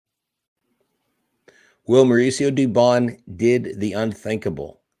Will Mauricio Dubón did the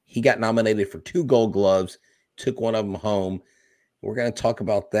unthinkable. He got nominated for 2 Gold Gloves, took one of them home. We're going to talk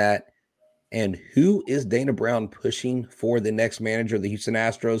about that. And who is Dana Brown pushing for the next manager of the Houston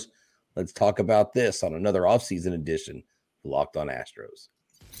Astros? Let's talk about this on another offseason edition of Locked on Astros.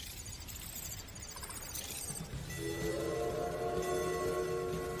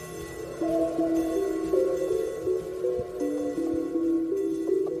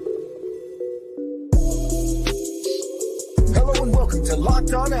 Welcome to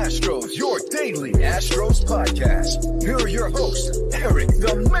Locked on Astros, your daily Astros podcast. Here are your hosts, Eric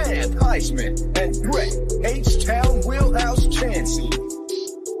the Man Heisman and Brett H-Town Wheelhouse Chansey.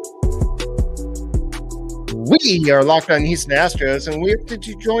 We are Locked on Houston Astros, and we hope that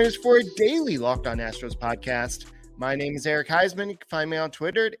you join us for a daily Locked on Astros podcast. My name is Eric Heisman. You can find me on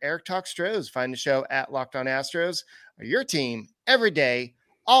Twitter at Eric Talk Stros. Find the show at Locked on Astros. Your team every day,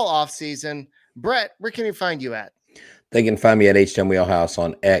 all off season. Brett, where can you find you at? They can find me at H-Town Wheelhouse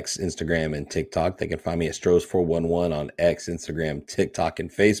on X, Instagram, and TikTok. They can find me at Stros411 on X, Instagram, TikTok, and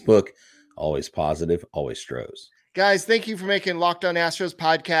Facebook. Always positive, always Stros. Guys, thank you for making Locked on Astros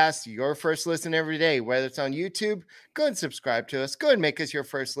podcast your first listen every day. Whether it's on YouTube, go and subscribe to us. Go and make us your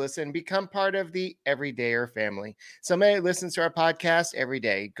first listen. Become part of the Everydayer family. Somebody listens to our podcast every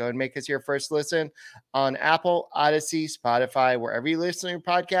day. Go and make us your first listen on Apple, Odyssey, Spotify, wherever you listen to your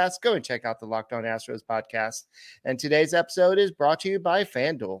podcast. Go and check out the Locked on Astros podcast. And today's episode is brought to you by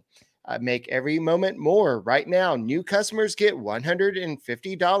FanDuel. Make every moment more. Right now, new customers get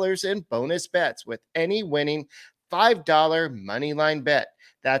 $150 in bonus bets with any winning $5 moneyline bet.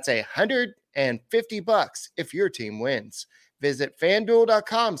 That's $150 if your team wins. Visit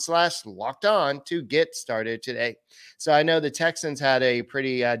FanDuel.com/locked-on to get started today. So I know the Texans had a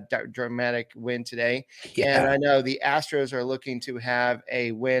pretty dramatic win today. Yeah. And I know the Astros are looking to have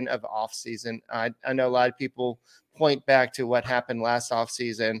a win of offseason. I know a lot of people point back to what happened last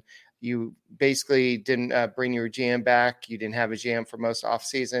offseason. You basically didn't bring your GM back. You didn't have a GM for most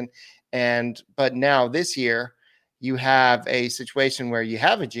offseason. But now this year, you have a situation where you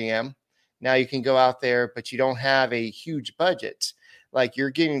have a GM. Now you can go out there, but you don't have a huge budget. Like you're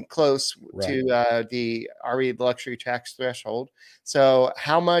getting close to the already luxury tax threshold. So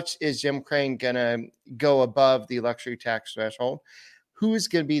how much is Jim Crane going to go above the luxury tax threshold? Who's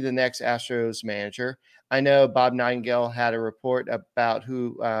going to be the next Astros manager? I know Bob Nightingale had a report about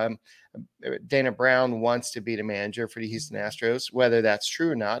who Dana Brown wants to be the manager for the Houston Astros. Whether that's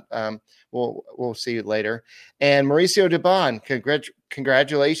true or not, we'll see later. And Mauricio Dubón,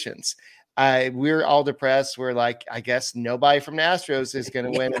 congratulations. We're all depressed. We're like, I guess nobody from the Astros is going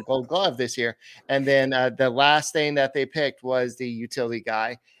to win a Gold Glove this year. And then the last thing that they picked was the utility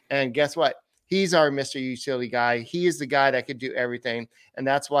guy. And guess what? He's our Mr. Utility guy. He is the guy that could do everything. And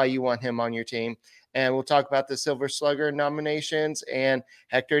that's why you want him on your team. And we'll talk about the Silver Slugger nominations and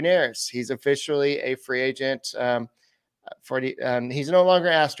Hector Neris. He's officially a free agent he's no longer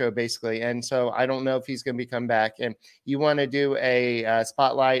Astro, basically. And so I don't know if he's going to come back. And you want to do a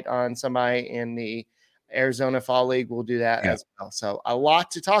spotlight on somebody in the Arizona Fall League, we'll do that as well. So a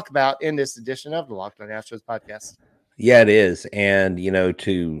lot to talk about in this edition of the Locked on Astros podcast. Yeah, it is. And,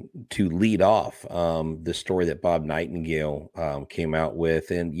 to lead off the story that Bob Nightingale came out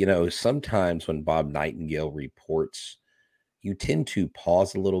with. And, sometimes when Bob Nightingale reports, you tend to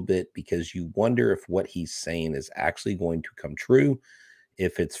pause a little bit because you wonder if what he's saying is actually going to come true,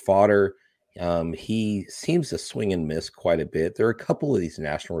 if it's fodder. He seems to swing and miss quite a bit. There are a couple of these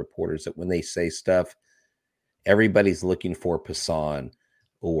national reporters that when they say stuff, everybody's looking for Passan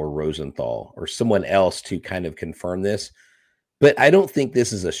or Rosenthal or someone else to kind of confirm this. But I don't think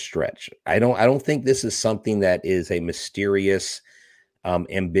this is a stretch. I don't think this is something that is a mysterious,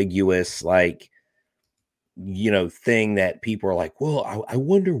 ambiguous, thing that people are like, well, I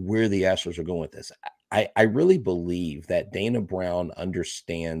wonder where the Astros are going with this. I really believe that Dana Brown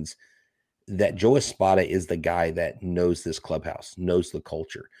understands that Joe Espada is the guy that knows this clubhouse, knows the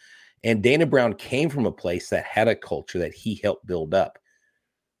culture. And Dana Brown came from a place that had a culture that he helped build up.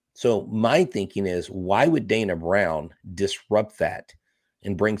 So my thinking is, why would Dana Brown disrupt that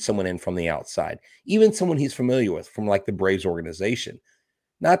and bring someone in from the outside, even someone he's familiar with from like the Braves organization?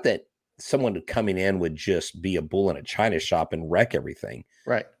 Not that someone coming in would just be a bull in a china shop and wreck everything.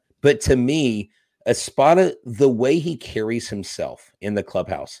 Right. But to me, Espada, the way he carries himself in the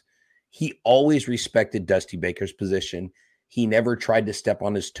clubhouse, he always respected Dusty Baker's position. He never tried to step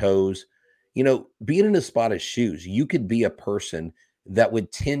on his toes. Being in Espada's shoes, you could be a person that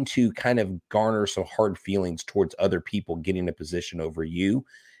would tend to kind of garner some hard feelings towards other people getting a position over you.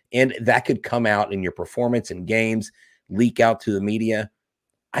 And that could come out in your performance in games, leak out to the media.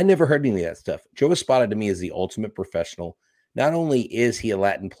 I never heard any of that stuff. Joe Espada to me is the ultimate professional. Not only is he a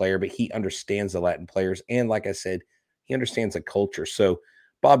Latin player, but he understands the Latin players. And like I said, he understands the culture. So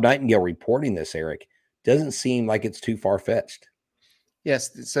Bob Nightingale reporting this, Eric, doesn't seem like it's too far-fetched.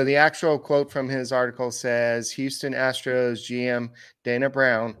 Yes. So the actual quote from his article says Houston Astros GM Dana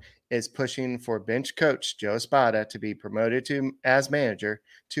Brown is pushing for bench coach Joe Espada to be promoted to as manager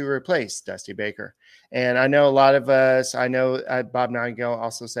to replace Dusty Baker. And I know a lot of us, I know Bob Nightingale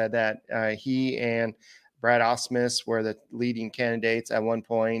also said that he and Brad Ausmus were the leading candidates at one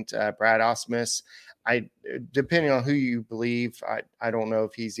point. Brad Ausmus, depending on who you believe, I don't know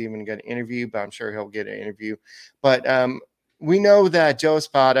if he's even going to interview, but I'm sure he'll get an interview. But we know that Joe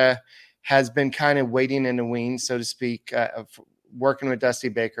Espada has been kind of waiting in the wings, so to speak, working with Dusty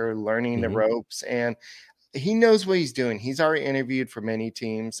Baker, learning the ropes, and he knows what he's doing. He's already interviewed for many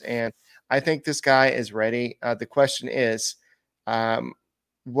teams, and I think this guy is ready. The question is,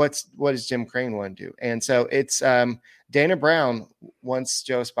 what does Jim Crane want to do? And so it's Dana Brown wants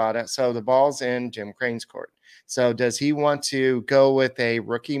Joe Espada, so the ball's in Jim Crane's court. So does he want to go with a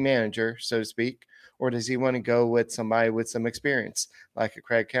rookie manager, so to speak, or does he want to go with somebody with some experience, like a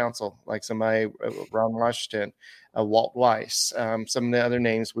Craig Counsell, like somebody, Ron Washington, Walt Weiss, some of the other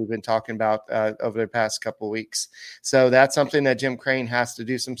names we've been talking about over the past couple of weeks? So that's something that Jim Crane has to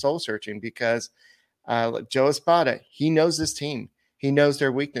do some soul searching, because Joe Espada, he knows this team. He knows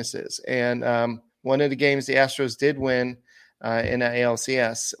their weaknesses. And one of the games the Astros did win in the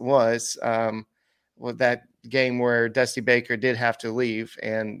ALCS was that game where Dusty Baker did have to leave,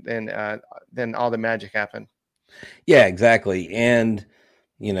 and then all the magic happened. Yeah, exactly. And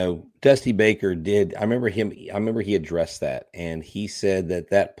Dusty Baker did. I remember he addressed that, and he said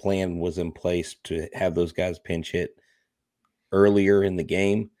that plan was in place to have those guys pinch hit earlier in the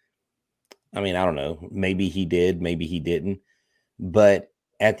game. I mean, I don't know. Maybe he did, maybe he didn't. But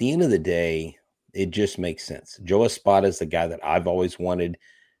at the end of the day, it just makes sense. Joe Espada is the guy that I've always wanted.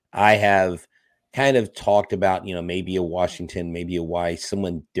 I have kind of talked about, maybe a Washington, maybe a Weiss,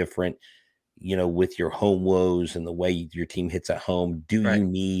 someone different, with your home woes and the way your team hits at home. Do you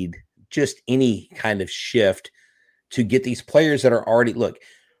need just any kind of shift to get these players that are already, look,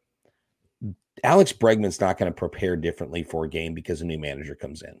 Alex Bregman's not going to prepare differently for a game because a new manager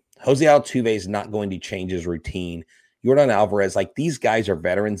comes in. Jose Altuve is not going to change his routine. Yordan Alvarez, like, these guys are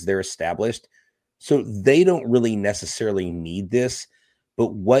veterans. They're established. So they don't really necessarily need this.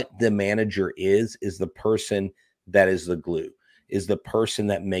 But what the manager is the person that is the glue, is the person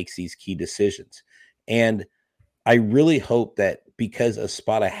that makes these key decisions. And I really hope that because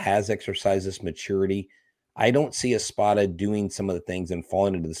Espada has exercised this maturity, I don't see Espada doing some of the things and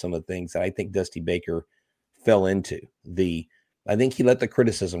falling into some of the things that I think Dusty Baker fell into. I think he let the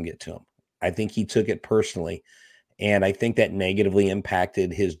criticism get to him. I think he took it personally. And I think that negatively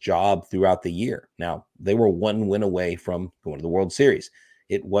impacted his job throughout the year. Now, they were one win away from going to the World Series.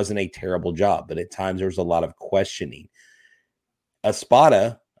 It wasn't a terrible job, but at times there was a lot of questioning.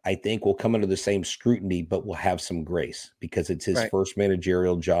 Espada, I think, will come under the same scrutiny, but will have some grace because it's his first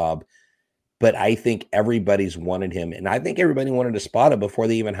managerial job. But I think everybody's wanted him. And I think everybody wanted Espada before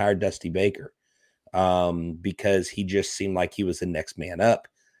they even hired Dusty Baker, because he just seemed like he was the next man up.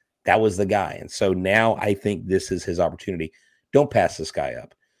 That was the guy. And so now I think this is his opportunity. Don't pass this guy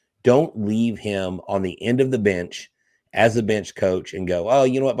up. Don't leave him on the end of the bench as a bench coach and go, oh,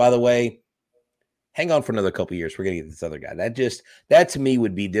 you know what, by the way, hang on for another couple of years. We're going to get this other guy. That to me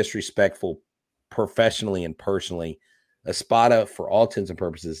would be disrespectful professionally and personally. Espada, for all intents and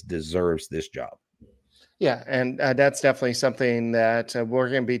purposes, deserves this job. Yeah, and that's definitely something that we're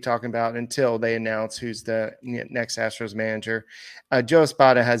going to be talking about until they announce who's the next Astros manager. Joe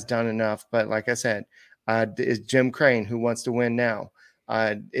Espada has done enough, but like I said, is Jim Crane, who wants to win now,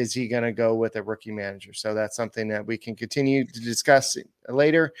 is he going to go with a rookie manager? So that's something that we can continue to discuss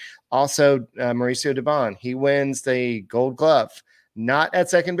later. Also, Mauricio Dubón, he wins the Gold Glove, not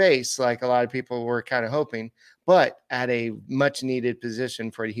at second base like a lot of people were kind of hoping, but at a much needed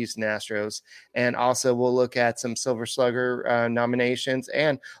position for the Houston Astros. And also we'll look at some Silver Slugger nominations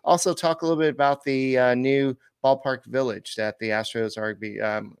and also talk a little bit about the new ballpark village that the Astros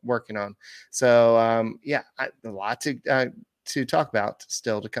are working on. So a lot to talk about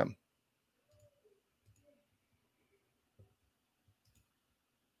still to come.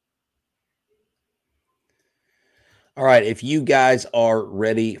 All right, if you guys are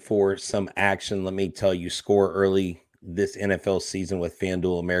ready for some action, let me tell you, score early this NFL season with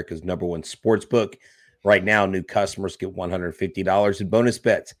FanDuel, America's #1 sportsbook. Right now, new customers get $150 in bonus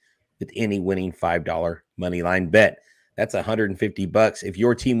bets with any winning $5 money line bet. That's $150 if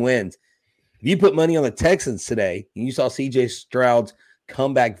your team wins. If you put money on the Texans today, and you saw CJ Stroud's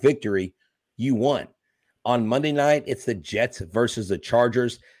comeback victory, you won. On Monday night, it's the Jets versus the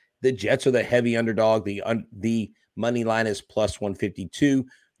Chargers. The Jets are the heavy underdog. The money line is plus 152.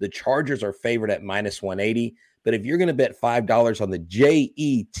 The Chargers are favored at minus 180. But if you're going to bet $5 on the Jets,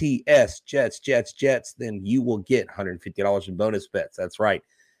 then you will get $150 in bonus bets. That's right.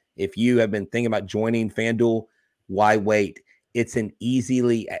 If you have been thinking about joining FanDuel, why wait? It's an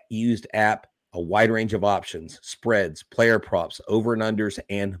easily used app, a wide range of options, spreads, player props, over and unders,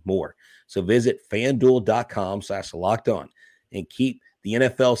 and more. So visit FanDuel.com/lockedon and keep the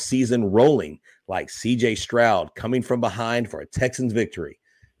NFL season rolling like CJ Stroud coming from behind for a Texans victory.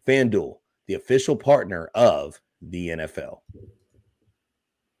 FanDuel, the official partner of the NFL.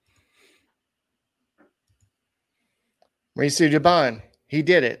 Mauricio Dubón, he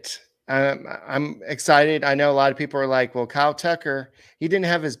did it. I'm excited. I know a lot of people are like, well, Kyle Tucker, he didn't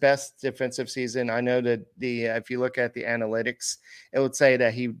have his best defensive season. I know that if you look at the analytics, it would say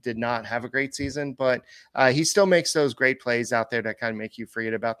that he did not have a great season, but he still makes those great plays out there that kind of make you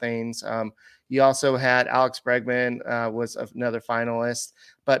forget about things. You also had Alex Bregman was another finalist,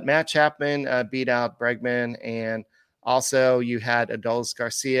 but Matt Chapman beat out Bregman, and also you had Adolis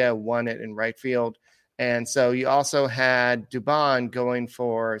Garcia won it in right field. And so you also had Dubón going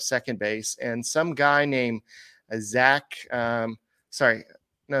for second base, and some guy named Zach. Who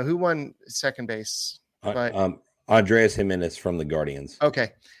won second base? Andreas Jimenez from the Guardians.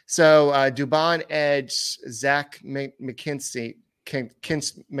 Okay, so Dubón edged Zach McKinstry,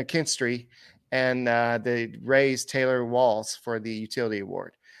 and the Rays Taylor Walls for the utility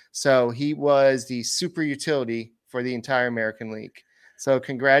award. So he was the super utility for the entire American League. So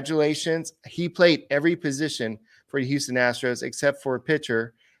congratulations. He played every position for the Houston Astros except for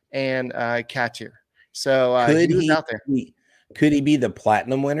pitcher and catcher. So he was out there. Could he be the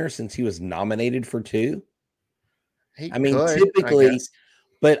platinum winner since he was nominated for 2? Typically,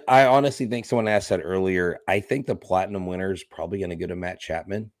 but I honestly think someone asked that earlier. I think the platinum winner is probably going to go to Matt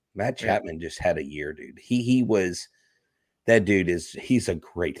Chapman. Matt Chapman just had a year, dude. He's a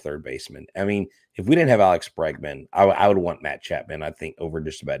great third baseman. I mean, if we didn't have Alex Bregman, I would want Matt Chapman, I think, over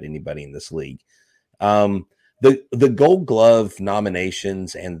just about anybody in this league. The Gold Glove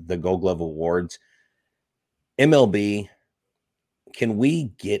nominations and the Gold Glove awards, MLB, can we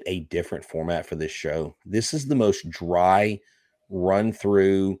get a different format for this show? This is the most dry run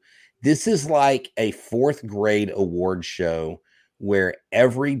through. This is like a 4th grade award show where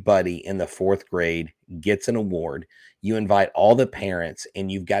everybody in the 4th grade gets an award. You invite all the parents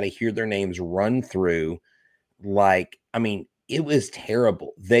and you've got to hear their names run through. It was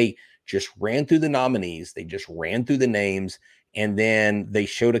terrible. They just ran through the nominees. They just ran through the names, and then they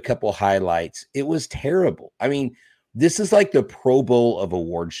showed a couple highlights. It was terrible. This is like the Pro Bowl of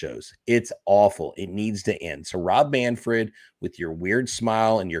award shows. It's awful. It needs to end. So Rob Manfred, with your weird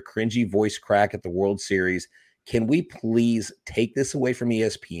smile and your cringy voice crack at the World Series, can we please take this away from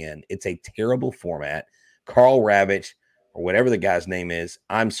ESPN? It's a terrible format. Carl Ravitch, or whatever the guy's name is,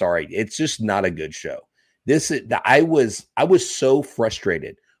 I'm sorry. It's just not a good show. I was so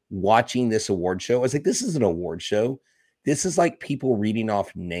frustrated watching this award show. I was like, this is an award show. This is like people reading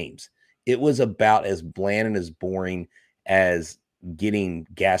off names. It was about as bland and as boring as getting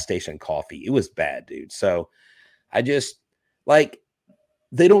gas station coffee. It was bad, dude. So I just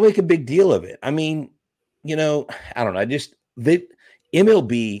they don't make a big deal of it. I don't know.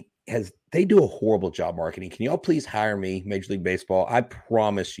 MLB they do a horrible job marketing. Can y'all please hire me, Major League Baseball? I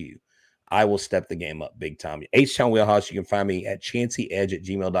promise you, I will step the game up big time. H-Town Wheelhouse, you can find me at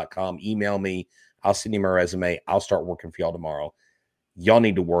chancyedge@gmail.com. Email me. I'll send you my resume. I'll start working for y'all tomorrow. Y'all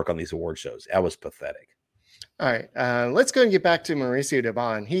need to work on these award shows. That was pathetic. All right. Let's go and get back to Mauricio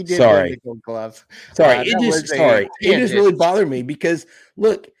Dubón. He did win the Gold Glove. It just really bothered me because,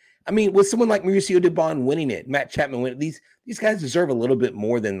 look, with someone like Mauricio Dubón winning it, Matt Chapman winning it, these guys deserve a little bit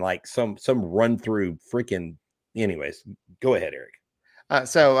more than like some run through freaking. Anyways, go ahead, Eric.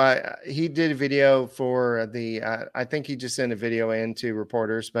 So he did a video for I think he just sent a video in to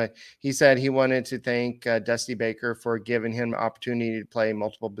reporters, but he said he wanted to thank Dusty Baker for giving him the opportunity to play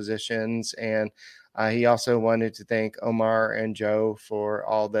multiple positions. And he also wanted to thank Omar and Joe for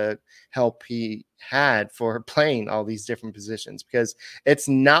all the help he had for playing all these different positions, because it's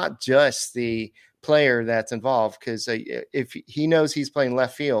not just the player that's involved, because if he knows he's playing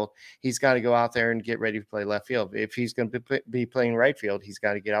left field, he's got to go out there and get ready to play left field. If he's going to be playing right field, he's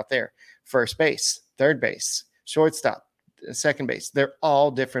got to get out there. First base, third base, shortstop, second base, they're all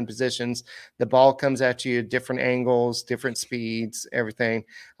different positions. The ball comes at you at different angles, different speeds, everything.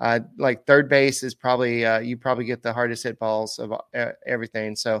 Like third base is probably you probably get the hardest hit balls of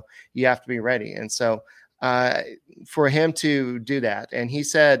everything, so you have to be ready. And so for him to do that. And he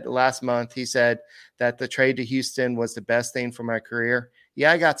said last month, he said that the trade to Houston was the best thing for my career.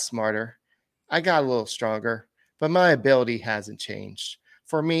 Yeah, I got smarter. I got a little stronger, but my ability hasn't changed.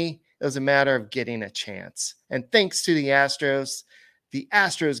 For me, it was a matter of getting a chance. And thanks to the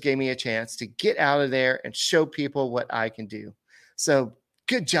Astros gave me a chance to get out of there and show people what I can do. So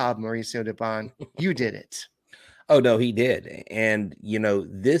good job, Mauricio Dubón. You did it. Oh, no, he did. And,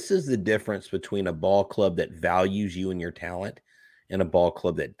 this is the difference between a ball club that values you and your talent and a ball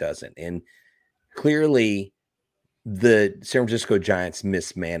club that doesn't. And clearly, the San Francisco Giants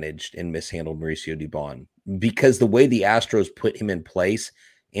mismanaged and mishandled Mauricio Dubón because the way the Astros put him in place,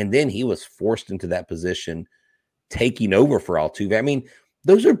 and then he was forced into that position, taking over for Altuve. I mean,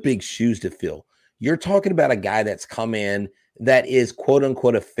 those are big shoes to fill. You're talking about a guy that's come in that is quote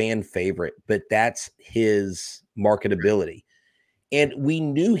unquote a fan favorite, but that's his marketability. And we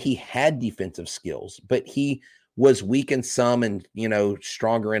knew he had defensive skills, but he was weak in some and,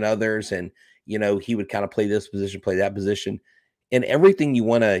 stronger in others. And, he would kind of play this position, play that position. And everything you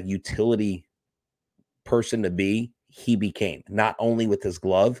want a utility person to be, he became, not only with his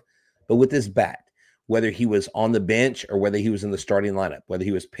glove, but with his bat. Whether he was on the bench or whether he was in the starting lineup, whether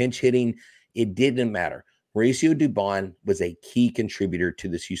he was pinch hitting, it didn't matter. Mauricio Dubón was a key contributor to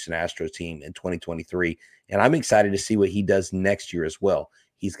this Houston Astros team in 2023, and I'm excited to see what he does next year as well.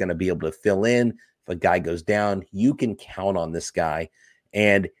 He's going to be able to fill in. If a guy goes down, you can count on this guy,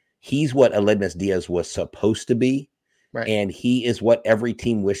 and he's what Aledmys Diaz was supposed to be, right? And he is what every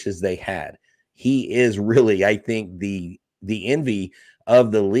team wishes they had. He is really, I think, the envy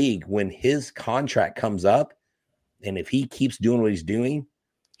of the league when his contract comes up, and if he keeps doing what he's doing,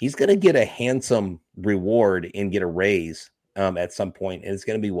 he's going to get a handsome reward and get a raise at some point, and it's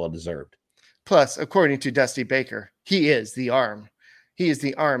going to be well-deserved. Plus, according to Dusty Baker, he is the arm. He is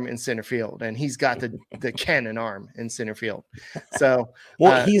the arm in center field, and he's got the cannon arm in center field. So,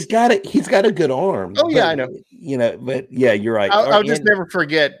 he's got it. He's got a good arm. Oh, yeah, I know. But yeah, you're right. I'll just never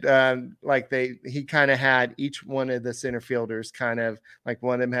forget. He kind of had each one of the center fielders kind of like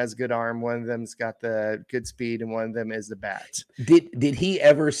one of them has good arm, one of them's got the good speed, and one of them is the bat. Did he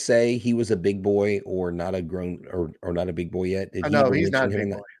ever say he was a big boy or not a grown or not a big boy yet? No, he's not a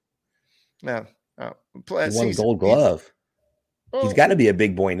big boy. No. Plus, he won a Gold Glove. He's got to be a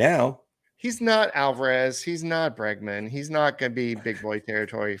big boy now. He's not Alvarez. He's not Bregman. He's not going to be big boy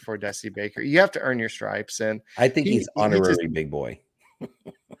territory for Dusty Baker. You have to earn your stripes. And I think he's honorary big boy.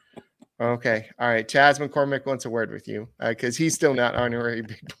 Okay. All right. Chaz McCormick wants a word with you because he's still not honorary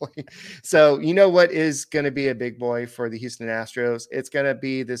big boy. So you know what is going to be a big boy for the Houston Astros? It's going to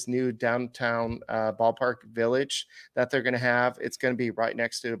be this new downtown ballpark village that they're going to have. It's going to be right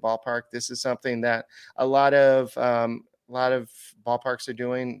next to the ballpark. This is something that a lot of ballparks are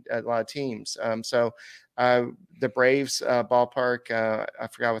doing, a lot of teams. So the Braves ballpark, I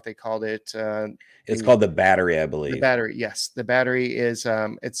forgot what they called it. It's called the Battery, I believe. The Battery, yes. The Battery is,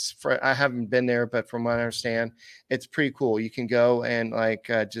 I haven't been there, but from what I understand, it's pretty cool. You can go and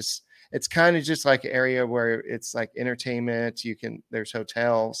it's kind of just like an area where it's like entertainment. There's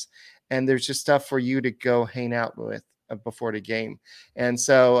hotels and there's just stuff for you to go hang out with before the game. And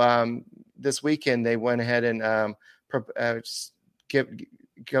so this weekend they went ahead and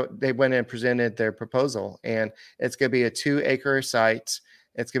they went and presented their proposal, and it's going to be a 2-acre site.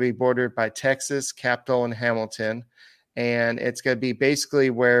 It's going to be bordered by Texas, Capitol, and Hamilton. And it's going to be basically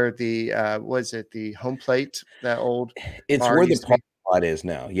where the home plate, that old. It's where the parking lot is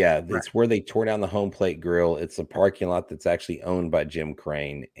now. Yeah. Right. It's where they tore down the home plate grill. It's a parking lot that's actually owned by Jim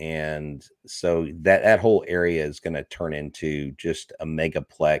Crane. And so that whole area is going to turn into just a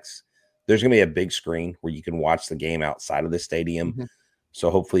megaplex. There's going to be a big screen where you can watch the game outside of the stadium. Mm-hmm. So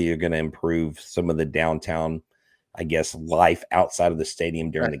hopefully you're going to improve some of the downtown, I guess, life outside of the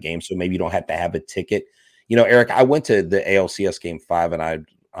stadium during the game. So maybe you don't have to have a ticket. Eric, I went to the ALCS Game 5, and I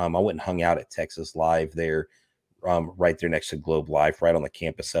went and hung out at Texas Live there, right there next to Globe Life, right on the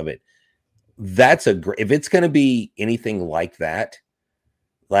campus of it. That's if it's going to be anything like that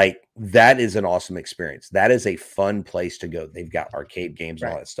is an awesome experience. That is a fun place to go. They've got arcade games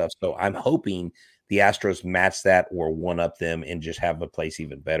and all that stuff. So I'm hoping the Astros match that or one up them and just have a place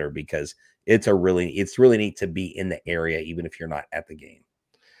even better, because it's really neat to be in the area, even if you're not at the game.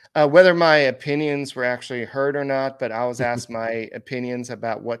 Whether my opinions were actually heard or not, but I was asked my opinions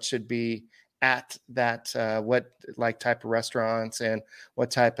about what should be at that, what type of restaurants and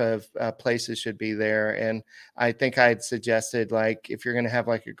what type of places should be there. And I think I had suggested, if you're going to have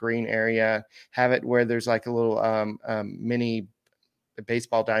a green area, have it where there's a little mini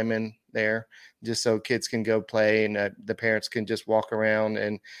baseball diamond there, just so kids can go play and the parents can just walk around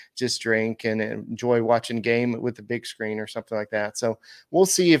and just drink and enjoy watching a game with the big screen or something like that. So we'll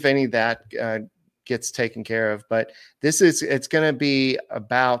see if any of that gets taken care of. But it's going to be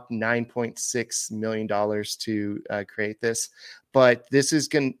about $9.6 million to create this. But this is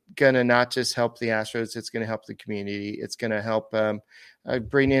going to not just help the Astros, it's going to help the community. It's going to help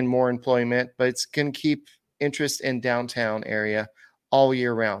bring in more employment, but it's going to keep interest in downtown area all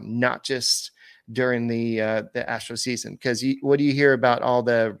year round, not just during the Astro season. Because what do you hear about all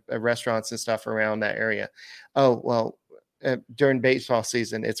the restaurants and stuff around that area? Oh, well, during baseball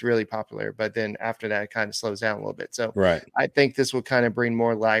season, it's really popular, but then after that, it kind of slows down a little bit. So right. I think this will kind of bring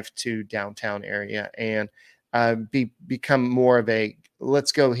more life to downtown area and become more of a,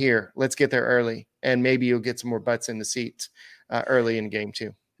 let's go here, let's get there early, and maybe you'll get some more butts in the seats early in the game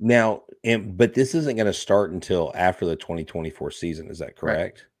too. Now, but this isn't going to start until after the 2024 season. Is that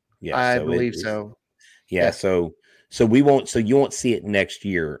correct? Right. Yeah, I believe so. Yeah, yeah. So you won't see it next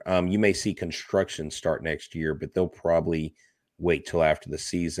year. You may see construction start next year, but they'll probably wait till after the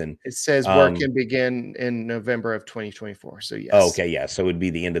season. It says work can begin in November of 2024. So yes. Oh, okay, yeah. So it would be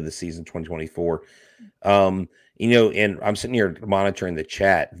the end of the season, 2024. And I'm sitting here monitoring the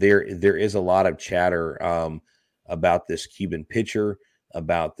chat. There is a lot of chatter about this Cuban pitcher,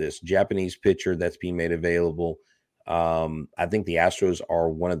 about this Japanese pitcher that's being made available. I think the Astros are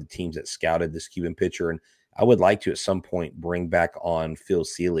one of the teams that scouted this Cuban pitcher, and I would like to at some point bring back on Phil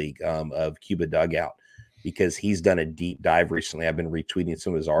Seelig of Cuba Dugout, because he's done a deep dive recently. I've been retweeting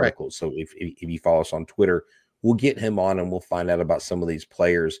some of his articles. Right. So if you follow us on Twitter, we'll get him on and we'll find out about some of these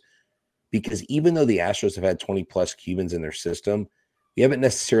players, because even though the Astros have had 20 plus Cubans in their system, we haven't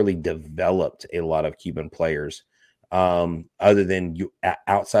necessarily developed a lot of Cuban players. Other than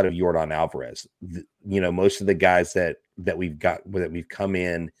outside of Yordan Alvarez, most of the guys that we've come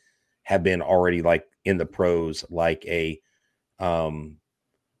in have been already like in the pros, like a,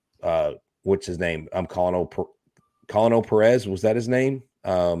 what's his name? Colonel Perez, was that his name?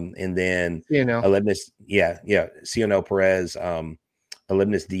 And then Alednis, Cionel Perez,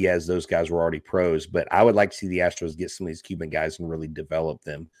 Alednis Diaz, those guys were already pros, but I would like to see the Astros get some of these Cuban guys and really develop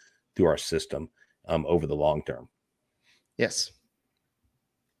them through our system over the long term. Yes.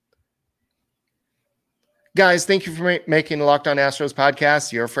 Guys, thank you for making the Locked On Astros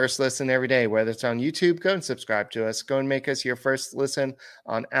podcast your first listen every day. Whether it's on YouTube, go and subscribe to us. Go and make us your first listen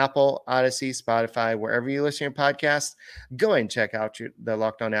on Apple, Odyssey, Spotify, wherever you listen to your podcast. Go and check out the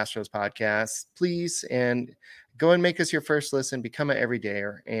Locked On Astros podcast, please, and go and make us your first listen. Become an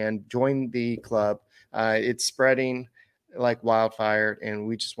everydayer and join the club. It's spreading like wildfire, and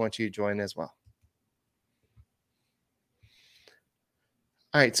we just want you to join as well.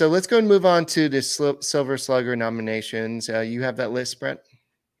 All right, so let's go and move on to the Silver Slugger nominations. You have that list, Brett?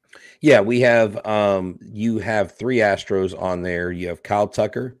 Yeah, we have. You have 3 Astros on there. You have Kyle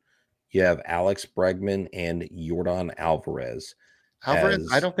Tucker, you have Alex Bregman, and Yordan Alvarez.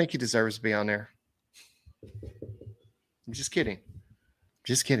 I don't think he deserves to be on there. I'm just kidding.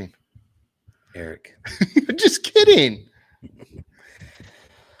 Eric. Just kidding.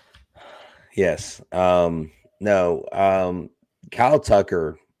 Yes. No. Kyle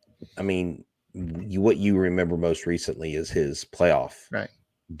Tucker, I mean, what you remember most recently is his playoff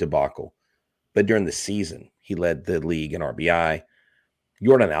debacle. But during the season, he led the league in RBI.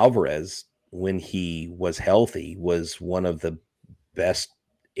 Yordan Alvarez, when he was healthy, was one of the best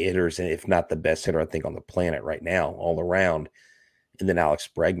hitters, and if not the best hitter, I think, on the planet right now, all around. And then Alex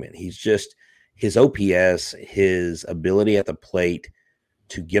Bregman. He's just, his OPS, his ability at the plate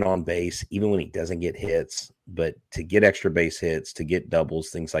to get on base, even when he doesn't get hits, but to get extra base hits, to get doubles,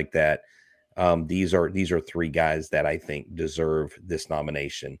 things like that. These are 3 guys that I think deserve this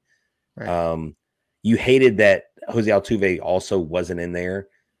nomination. Right. You hated that Jose Altuve also wasn't in there.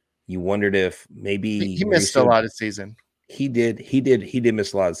 You wondered if maybe he missed a lot of season. He did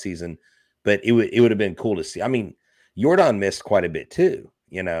miss a lot of season, but it would have been cool to see. I mean, Yordan missed quite a bit too,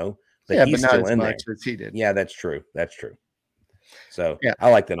 but he's not still as in much there. as he did. Yeah, that's true. So yeah, I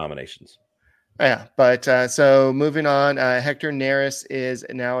like the nominations. Yeah, but so moving on, Hector Neris is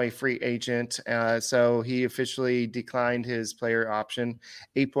now a free agent. So he officially declined his player option,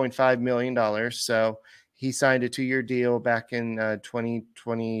 $8.5 million. So he signed a 2-year deal back in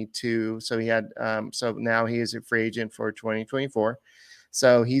 2022. So he had, so now he is a free agent for 2024.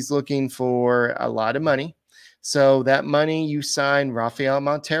 So he's looking for a lot of money. So that money you signed Rafael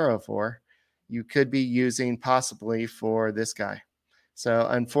Montero for, you could be using possibly for this guy. So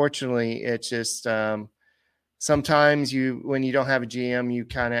unfortunately, it's just sometimes when you don't have a GM, you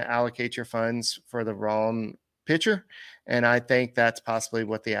kind of allocate your funds for the wrong pitcher. And I think that's possibly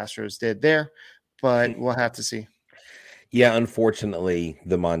what the Astros did there, but we'll have to see. Yeah, unfortunately,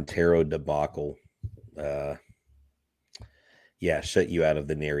 the Montero debacle, shut you out of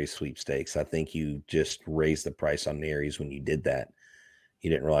the Nery sweepstakes. I think you just raised the price on Nery's when you did that. You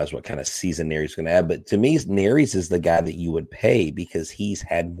didn't realize what kind of season Nery's going to have. But to me, Nery's is the guy that you would pay because he's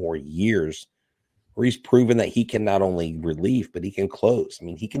had more years where he's proven that he can not only relieve, but he can close. I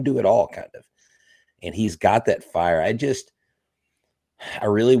mean, he can do it all kind of. And he's got that fire. I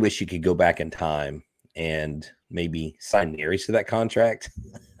really wish you could go back in time and maybe sign Nery's to that contract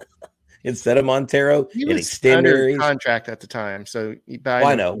instead of Montero and extend Nery's contract at the time. So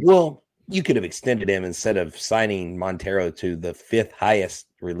I know. Well, you could have extended him instead of signing Montero to the 5th highest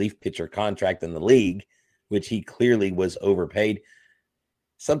relief pitcher contract in the league, which he clearly was overpaid.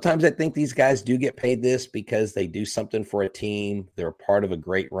 Sometimes I think these guys do get paid this because they do something for a team. They're a part of a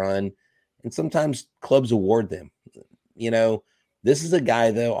great run. And sometimes clubs award them. This is a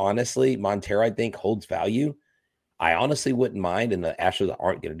guy, though, honestly, Montero, I think, holds value. I honestly wouldn't mind, and the Astros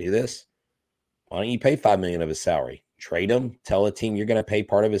aren't going to do this. Why don't you pay $5 million of his salary? Trade him, tell a team you're going to pay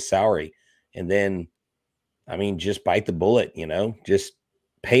part of his salary. And then, just bite the bullet, just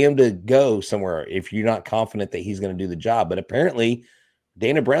pay him to go somewhere if you're not confident that he's going to do the job. But apparently,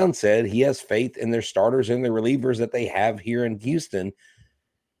 Dana Brown said he has faith in their starters and their relievers that they have here in Houston.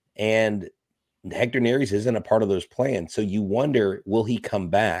 And Hector Neris isn't a part of those plans. So you wonder, will he come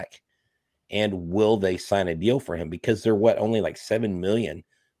back and will they sign a deal for him? Because they're only like $7 million,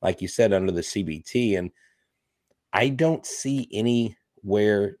 like you said, under the CBT. And I don't see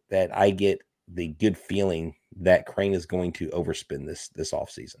anywhere that I get the good feeling that Crane is going to overspend this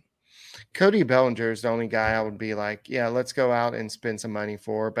offseason. Cody Bellinger is the only guy I would be like, yeah, let's go out and spend some money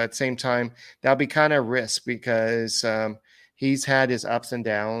for. But at the same time, that'll be kind of risk because he's had his ups and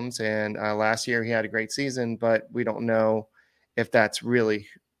downs. And last year he had a great season, but we don't know if that's really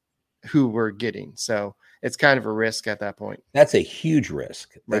who we're getting. So it's kind of a risk at that point. That's a huge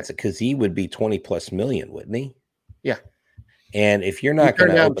risk. That's right. Because he would be 20+ million, wouldn't he? Yeah. And if you're not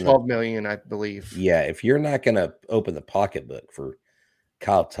going to open 12 million, I believe. Yeah. If you're not going to open the pocketbook for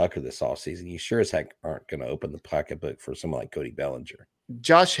Kyle Tucker this offseason, you sure as heck aren't going to open the pocketbook for someone like Cody Bellinger.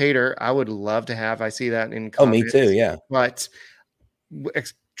 Josh Hader, I would love to have. I see that in comments. Oh, me too. Yeah. But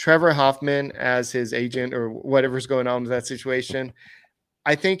Trevor Hoffman as his agent or whatever's going on with that situation,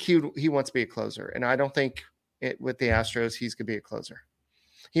 I think he wants to be a closer. And I don't think with the Astros, he's going to be a closer.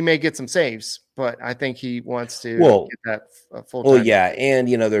 He may get some saves, but I think he wants to get that full time. Well, yeah. And,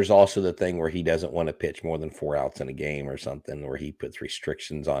 there's also the thing where he doesn't want to pitch more than 4 outs in a game or something, where he puts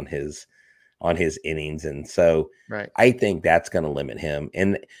restrictions on his innings. And so I think that's going to limit him.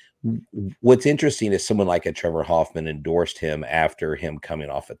 And what's interesting is someone like a Trevor Hoffman endorsed him after him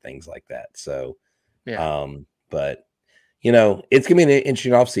coming off of things like that. So, but it's going to be an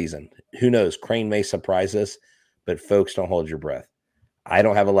interesting offseason. Who knows? Crane may surprise us, but folks, don't hold your breath. I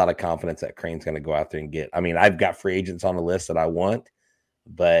don't have a lot of confidence that Crane's going to go out there and get. I've got free agents on the list that I want,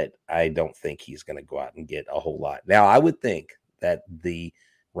 but I don't think he's going to go out and get a whole lot. Now, I would think that the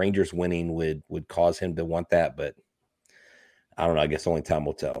Rangers winning would cause him to want that, but I don't know. I guess only time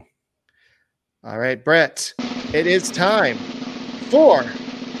will tell. All right, Brett, it is time for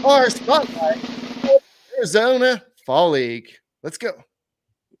our spotlight for Arizona Fall League. Let's go.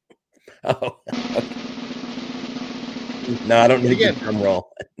 Oh, okay. No, I don't need a drum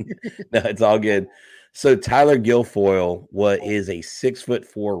roll. No, it's all good. So Tyler Guilfoyle is a 6'4"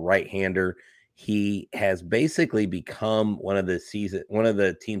 right-hander. He has basically become one of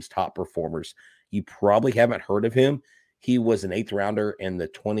the team's top performers. You probably haven't heard of him. He was an 8th rounder in the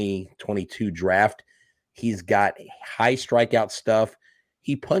 2022 draft. He's got high strikeout stuff.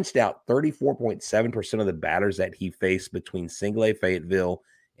 He punched out 34.7% of the batters that he faced between Single A Fayetteville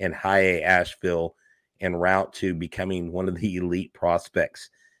and High A Asheville, en route to becoming one of the elite prospects.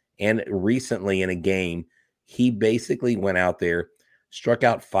 And recently in a game, he basically went out there, struck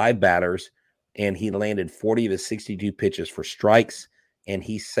out 5 batters, and he landed 40 of his 62 pitches for strikes. And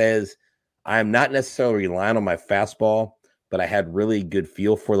he says, I'm not necessarily relying on my fastball, but I had really good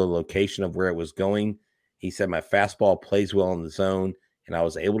feel for the location of where it was going. He said, my fastball plays well in the zone, and I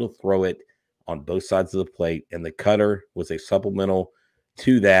was able to throw it on both sides of the plate. And the cutter was a supplemental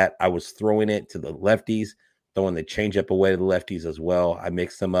to that. I was throwing it to the lefties, throwing the changeup away to the lefties as well. I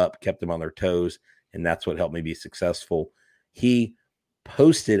mixed them up, kept them on their toes, and that's what helped me be successful. He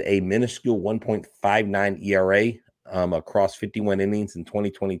posted a minuscule 1.59 ERA across 51 innings in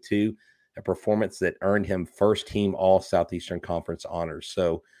 2022, a performance that earned him first-team All-Southeastern Conference honors.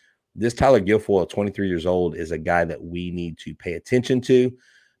 So this Tyler Guilfoyle, 23 years old, is a guy that we need to pay attention to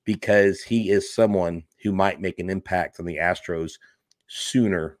because he is someone who might make an impact on the Astros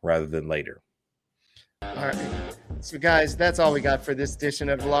sooner rather than later. All right. So, guys, that's all we got for this edition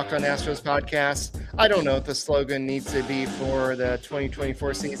of the Locked On Astros podcast. I don't know what the slogan needs to be for the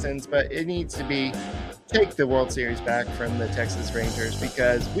 2024 seasons, but it needs to be take the World Series back from the Texas Rangers,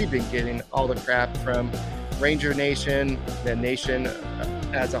 because we've been getting all the crap from Ranger Nation, the nation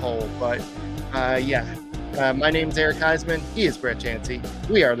as a whole. But, my name is Eric Heisman. He is Brett Chansey.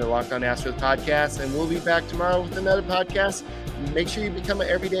 We are the Locked On Astros podcast, and we'll be back tomorrow with another podcast. Make sure you become an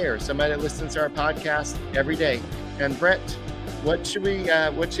everydayer, somebody that listens to our podcast every day. And Brett, what should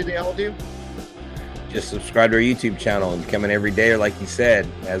they all do? Just subscribe to our YouTube channel and become an everydayer, like you said.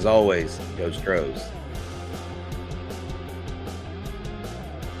 As always, go Stros.